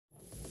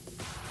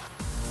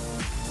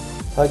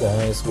Hi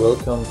guys,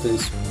 welcome to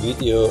this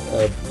video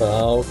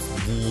about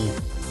the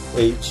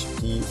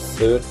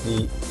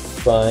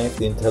HD35,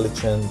 the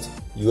intelligent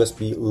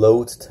USB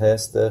load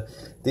tester.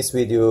 This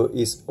video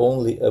is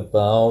only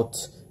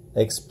about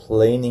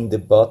explaining the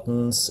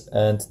buttons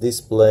and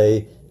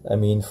display,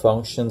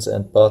 functions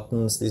and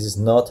buttons. This is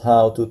not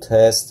how to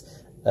test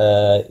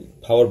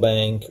power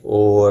bank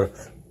or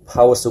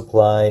power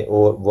supply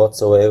or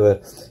whatsoever.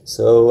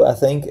 So I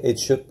think it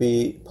should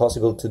be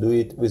possible to do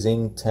it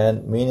within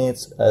 10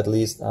 minutes, at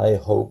least I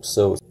hope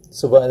so.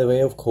 So by the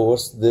way, of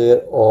course,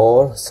 there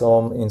are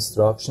some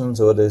instructions,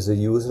 or there's a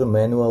user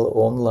manual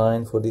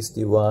online for this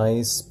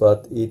device,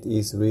 but it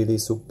is really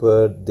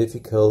super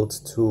difficult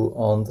to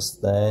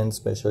understand,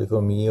 especially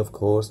for me, of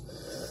course.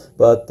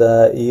 But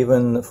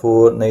even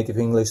for native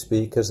English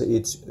speakers,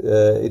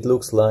 it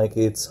looks like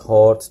it's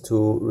hard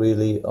to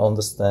really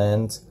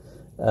understand.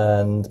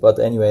 But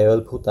anyway, I'll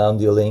put down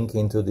the link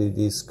into the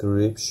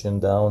description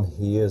down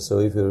here, so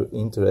if you're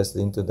interested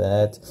into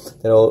that.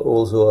 There are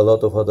also a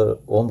lot of other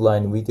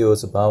online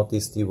videos about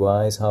this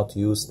device, how to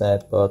use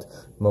that, but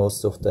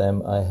most of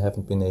them I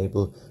haven't been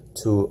able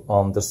to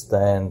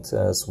understand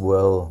as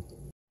well.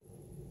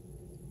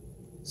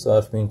 So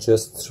I've been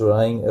just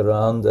trying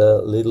around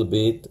a little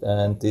bit,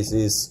 and this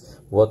is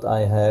what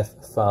I have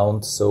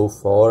found so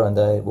far, and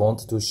I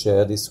want to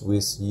share this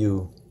with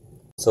you.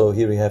 So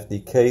here we have the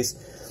case,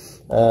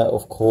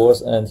 of course,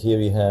 and here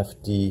we have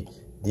the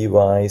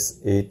device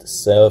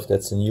itself.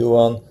 That's a new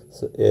one,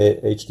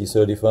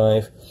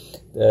 HD35.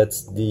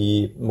 That's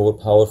the more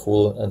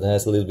powerful and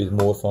has a little bit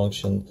more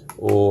function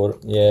or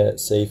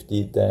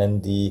safety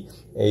than the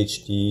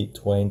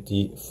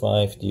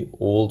HD25, the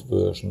old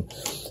version.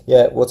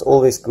 What's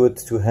always good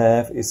to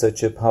have is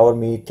such a power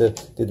meter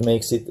that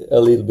makes it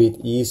a little bit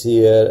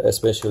easier,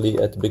 especially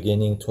at the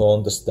beginning, to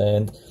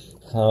understand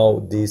how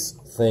this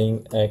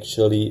thing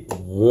actually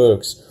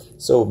works.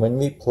 So when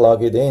we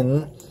plug it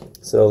in,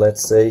 so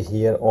let's say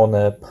here on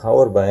a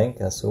power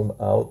bank, I zoom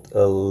out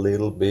a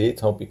little bit,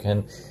 hope you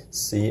can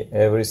see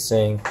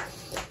everything.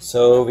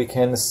 So we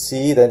can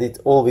see that it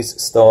always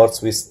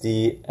starts with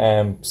the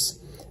amps,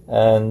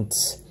 and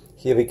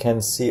here we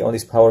can see on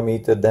this power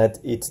meter that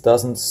it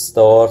doesn't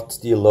start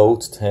the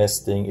load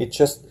testing. It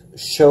just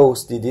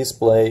shows the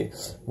display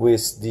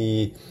with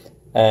the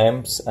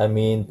amps,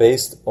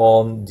 based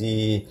on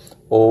the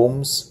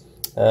ohms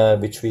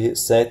which we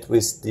set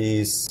with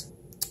this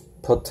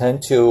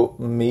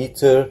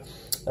potentiometer.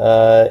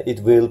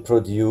 It will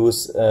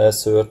produce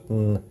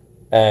certain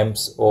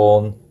amps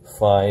on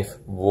 5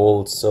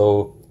 volts.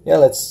 So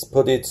let's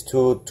put it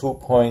to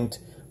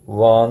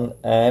 2.1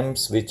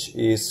 amps, which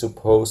is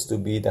supposed to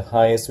be the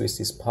highest with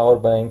this power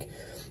bank,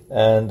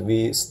 and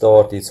we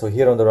start it. So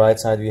here on the right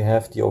side we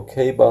have the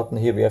OK button,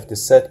 here we have the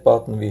set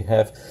button, we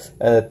have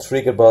a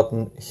trigger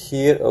button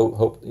here. Oh,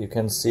 hope you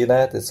can see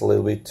that, it's a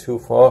little bit too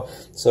far.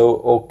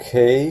 So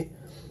OK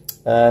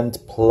and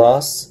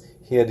plus,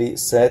 here the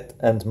set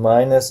and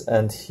minus,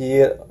 and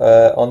here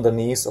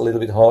underneath, a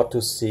little bit hard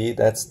to see,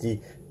 that's the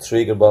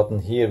trigger button.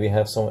 Here we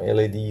have some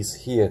LEDs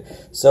here.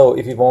 So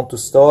if we want to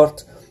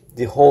start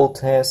the whole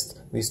test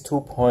with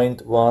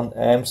 2.1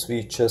 amps,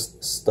 we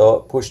just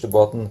push the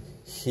button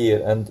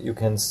here, and you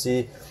can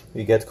see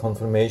we get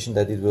confirmation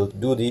that it will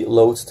do the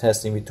load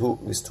testing with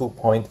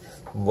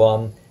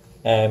 2.1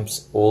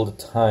 amps all the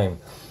time.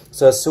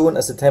 So as soon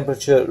as the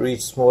temperature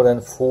reaches more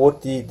than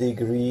 40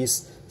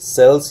 degrees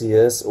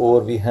Celsius,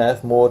 or we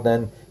have more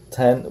than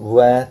 10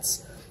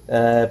 watts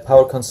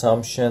power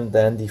consumption,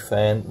 then the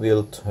fan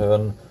will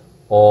turn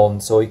on.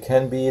 So it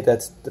can be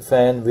that the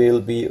fan will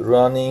be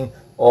running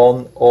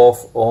on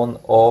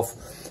off,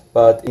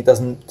 but it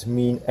doesn't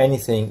mean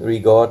anything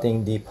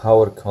regarding the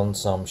power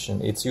consumption.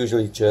 It's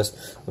usually just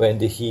when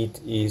the heat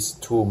is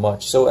too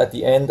much. So at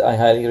the end, I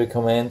highly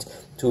recommend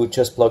to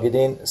just plug it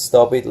in,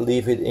 stop it,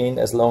 leave it in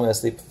as long as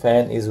the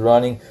fan is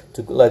running,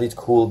 to let it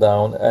cool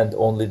down, and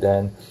only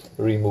then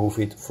remove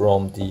it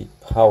from the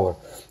power.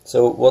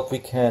 So what we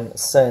can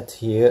set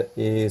here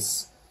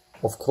is,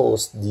 of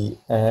course, the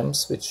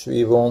amps which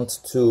we want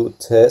to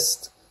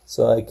test.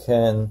 So I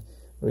can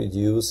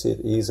reduce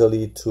it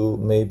easily to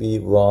maybe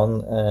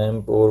 1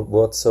 amp or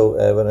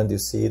whatsoever, and you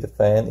see the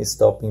fan is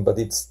stopping, but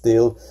it's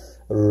still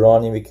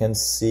running. We can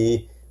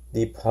see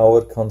the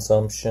power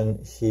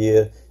consumption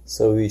here,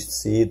 so we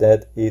see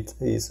that it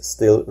is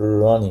still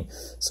running.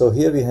 So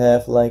here we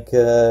have like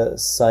a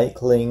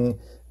cycling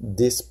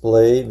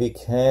display. We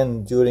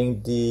can,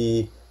 during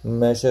the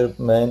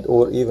measurement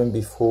or even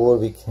before,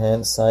 we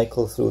can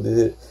cycle through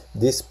the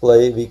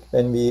display.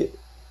 When we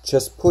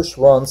just push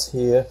once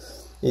here,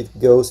 it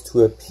goes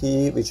to a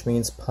P, which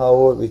means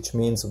power, which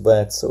means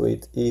watts. So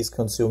it is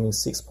consuming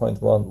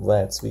 6.1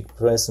 watts. We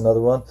press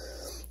another one,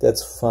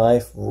 that's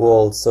 5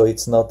 volts. So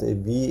it's not a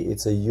V,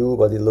 it's a U,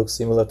 but it looks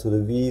similar to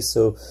the V.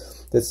 So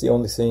that's the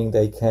only thing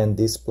they can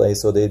display,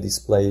 so they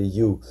display a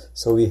U.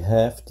 So we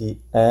have the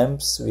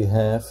amps, we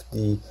have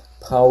the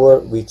power,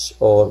 which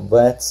are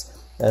watts,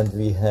 and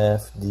we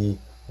have the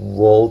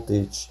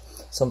voltage.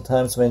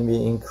 Sometimes when we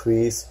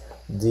increase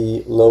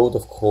the load,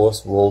 of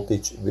course,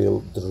 voltage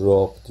will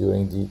drop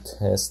during the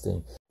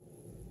testing.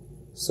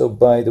 So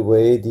by the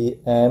way, the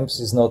amps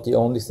is not the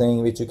only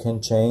thing which you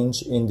can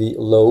change in the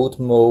load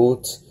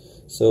mode.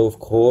 So of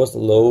course,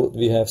 load,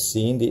 we have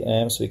seen the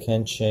amps we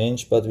can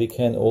change, but we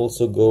can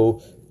also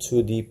go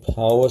to the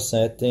power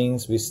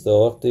settings. We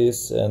start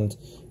this and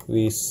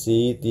we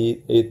see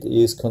it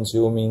is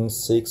consuming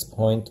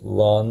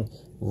 6.1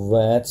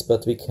 watts,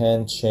 but we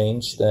can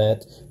change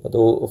that. But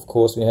of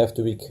course we have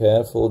to be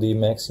careful. The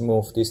maximum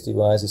of this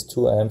device is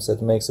 2 amps.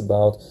 That makes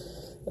about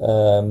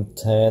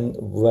 10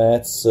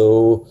 watts,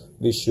 so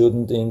we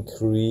shouldn't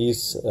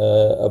increase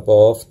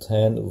above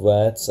 10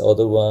 watts,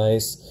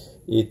 otherwise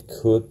it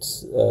could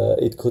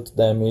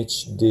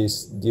damage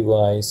this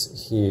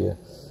device here.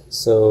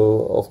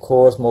 So of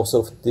course most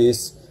of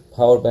these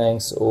power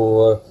banks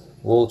or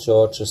wall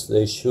chargers,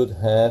 they should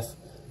have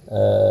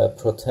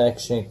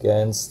protection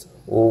against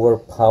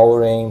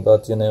overpowering,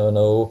 but you never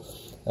know,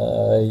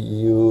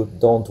 you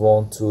don't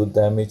want to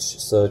damage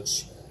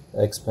such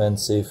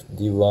expensive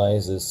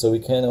devices. So we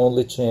can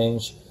only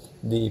change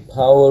the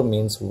power,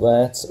 means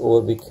watts,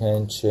 or we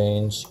can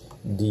change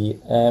the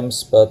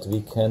amps, but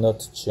we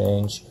cannot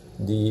change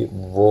the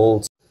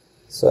volts.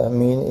 So I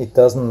mean, it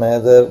doesn't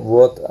matter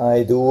what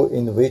I do,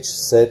 in which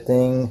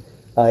setting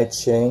I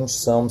change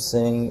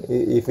something,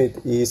 if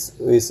it is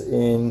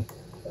within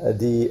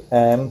the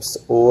amps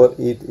or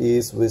it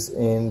is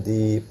within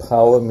the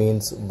power,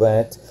 means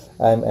watt.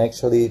 I'm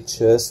actually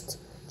just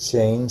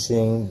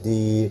changing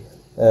the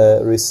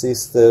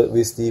resistor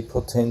with the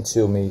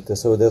potentiometer,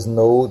 so there's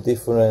no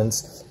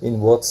difference in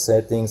what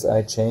settings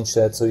I change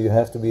that. So you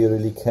have to be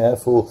really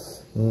careful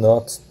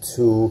not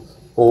to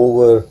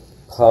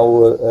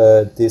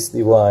overpower this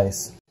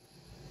device.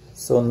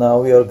 So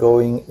now we are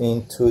going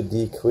into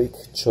the quick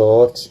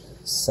charge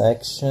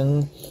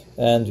section,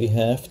 and we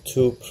have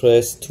to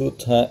press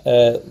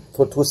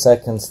for 2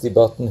 seconds the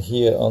button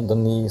here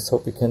underneath.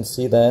 Hope you can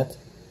see that,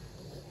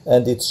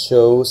 and it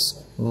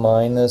shows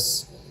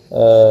minus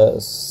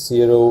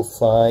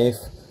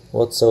 0.5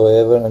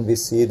 whatsoever, and we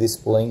see this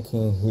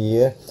blinking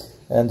here,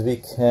 and we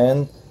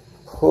can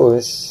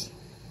push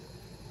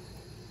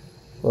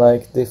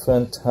like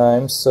different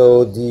times.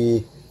 So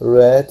the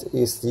red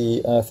is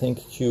the, I think,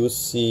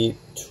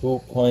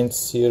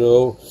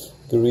 QC2.0,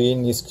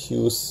 green is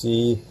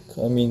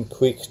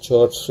quick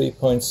charge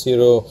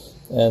 3.0,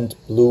 and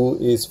blue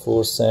is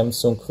for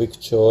Samsung quick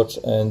charge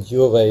and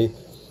Huawei.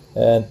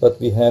 But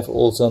we have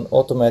also an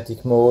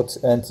automatic mode,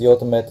 and the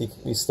automatic,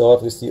 we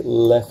start with the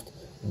left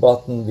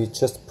button, we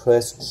just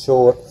press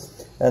short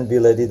and we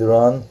let it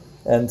run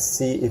and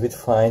see if it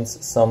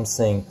finds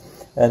something,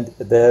 and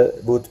there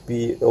would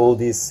be all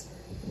these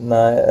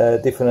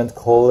different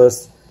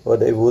colors where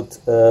they would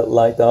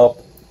light up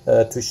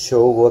to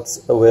show what's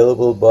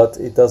available, but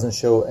it doesn't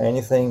show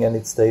anything and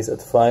it stays at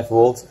 5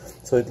 volts.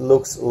 So it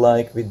looks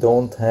like we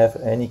don't have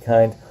any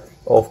kind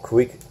of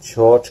quick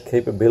charge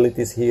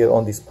capabilities here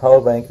on this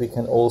power bank. We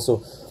can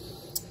also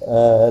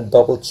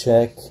double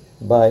check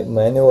by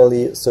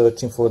manually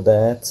searching for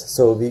that.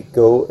 So we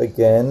go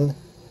again,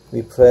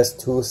 we press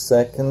 2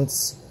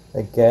 seconds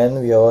again,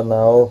 we are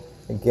now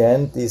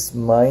again, this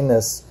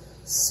minus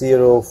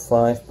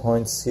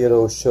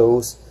 0.5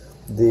 shows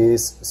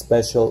this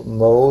special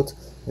mode.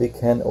 We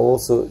can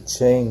also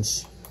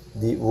change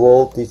the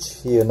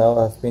voltage here. Now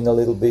I've been a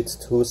little bit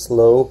too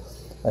slow,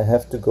 I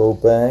have to go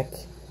back.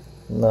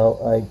 Now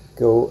I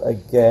go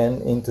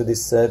again into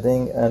this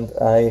setting and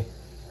I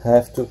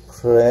have to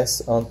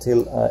press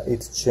until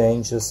it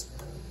changes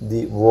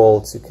the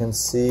volts. You can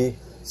see,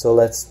 so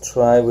let's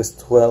try with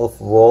 12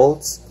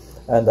 volts,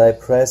 and I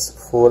press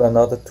for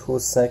another 2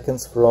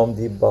 seconds from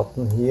the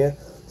button here,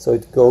 so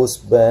it goes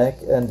back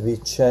and we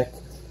check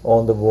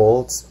on the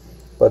volts,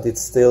 but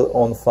it's still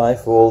on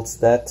 5 volts.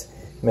 That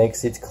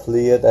makes it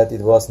clear that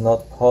it was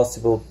not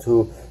possible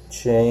to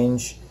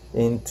change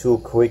into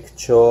quick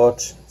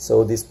charge.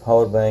 So this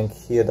power bank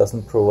here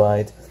doesn't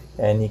provide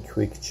any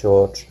quick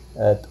charge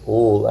at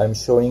all. I'm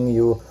showing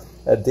you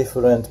a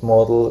different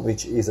model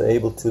which is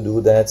able to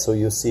do that, so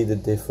you see the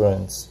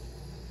difference.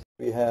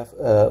 We have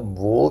a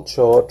wall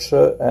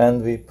charger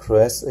and we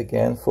press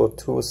again for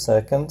 2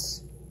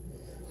 seconds,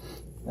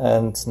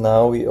 and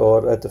now we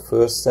are at the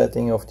first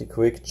setting of the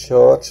quick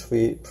charge.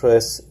 We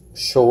press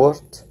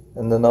short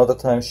and another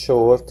time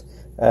short,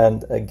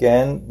 and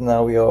again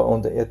now we are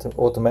on the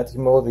automatic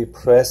mode. We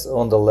press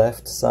on the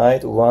left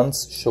side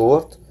once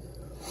short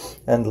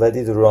and let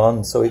it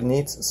run. So it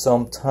needs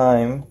some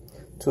time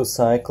to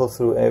cycle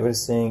through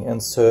everything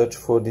and search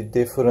for the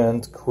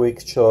different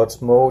quick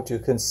charge mode. You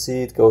can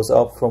see it goes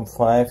up from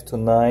 5 to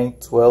 9,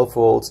 12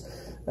 volts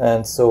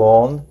and so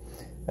on,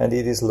 and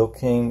it is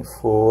looking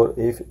for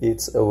if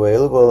it's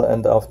available,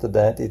 and after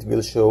that it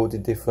will show the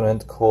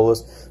different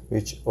colors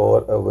which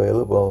are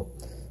available.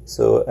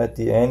 So at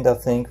the end I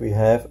think we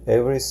have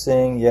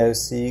everything. Yeah, you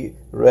see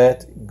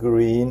red,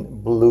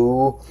 green,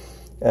 blue,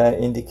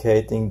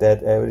 indicating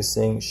that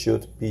everything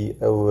should be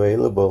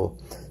available.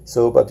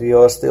 So, but we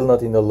are still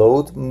not in the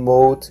load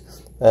mode,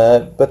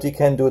 but we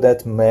can do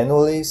that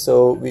manually.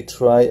 So we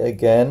try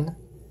again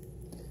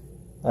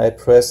I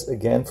press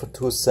again for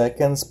 2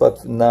 seconds,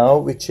 but now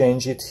we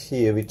change it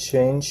here. We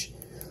change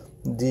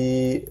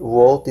the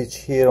voltage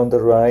here on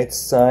the right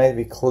side.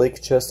 We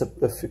click just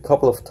a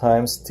couple of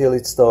times till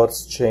it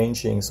starts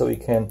changing, so we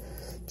can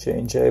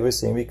change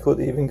everything. We could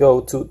even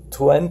go to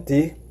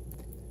 20.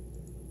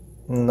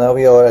 Now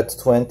we are at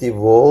 20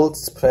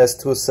 volts. Press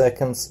 2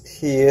 seconds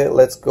here.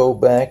 Let's go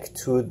back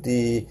to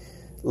the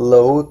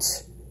load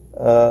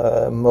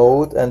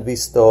mode and we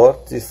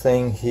start the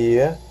thing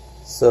here.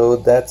 So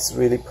that's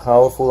really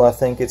powerful. I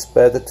think it's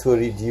better to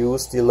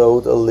reduce the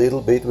load a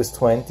little bit with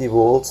 20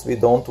 volts. We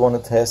don't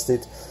want to test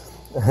it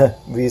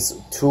with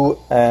 2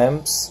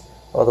 amps,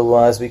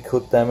 otherwise we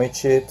could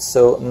damage it.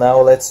 So now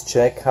let's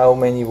check how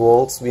many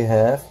volts we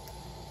have.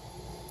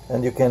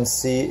 And you can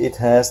see it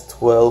has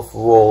 12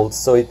 volts.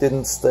 So it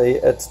didn't stay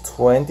at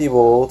 20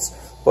 volts,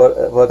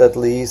 but at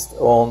least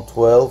on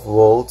 12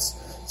 volts.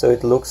 So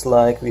it looks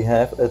like we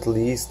have at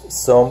least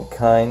some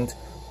kind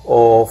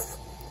of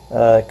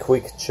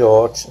quick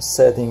charge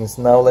settings.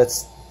 Now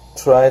let's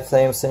try the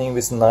same thing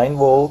with 9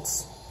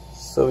 volts.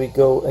 So we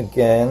go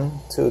again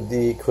to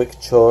the quick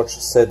charge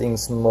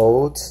settings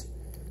mode.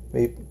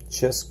 We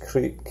just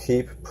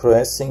keep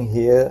pressing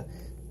here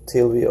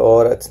till we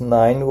are at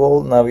 9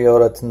 volt. Now we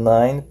are at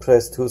 9.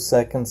 Press 2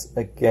 seconds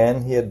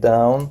again here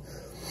down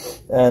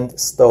and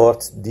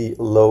start the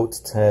load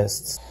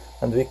tests.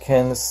 And we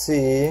can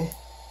see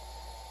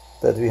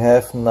that we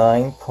have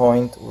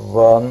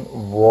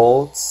 9.1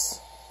 volts.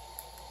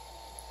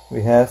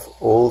 We have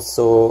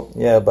also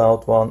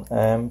about 1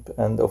 amp,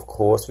 and of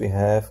course we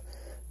have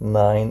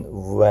 9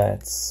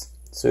 watts.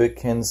 So you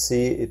can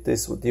see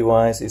this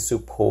device is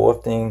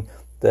supporting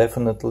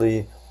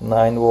definitely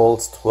 9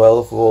 volts,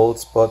 12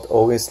 volts, but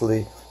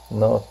obviously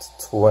not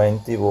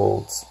 20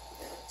 volts.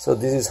 So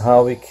this is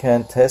how we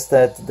can test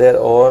that. There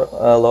are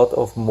a lot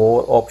of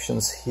more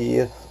options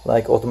here,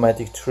 like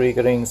automatic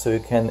triggering, so you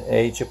can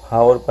age a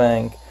power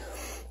bank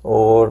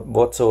or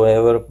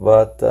whatsoever,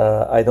 but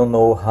I don't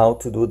know how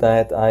to do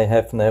that. I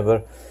have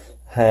never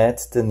had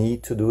the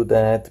need to do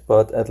that,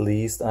 but at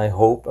least I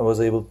hope I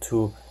was able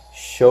to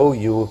show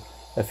you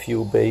a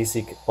few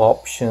basic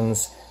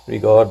options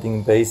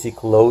regarding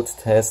basic load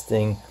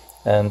testing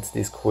and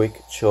these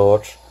quick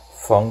charge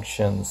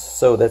functions.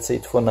 So that's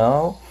it for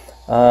now.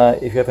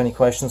 If you have any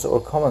questions or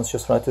comments,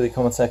 just write to the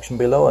comment section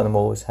below, and I'm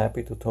always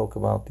happy to talk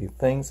about these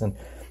things. And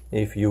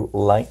if you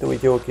like the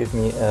video, give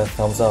me a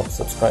thumbs up,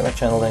 subscribe my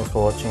channel. Thanks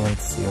for watching, and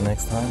see you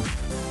next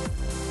time.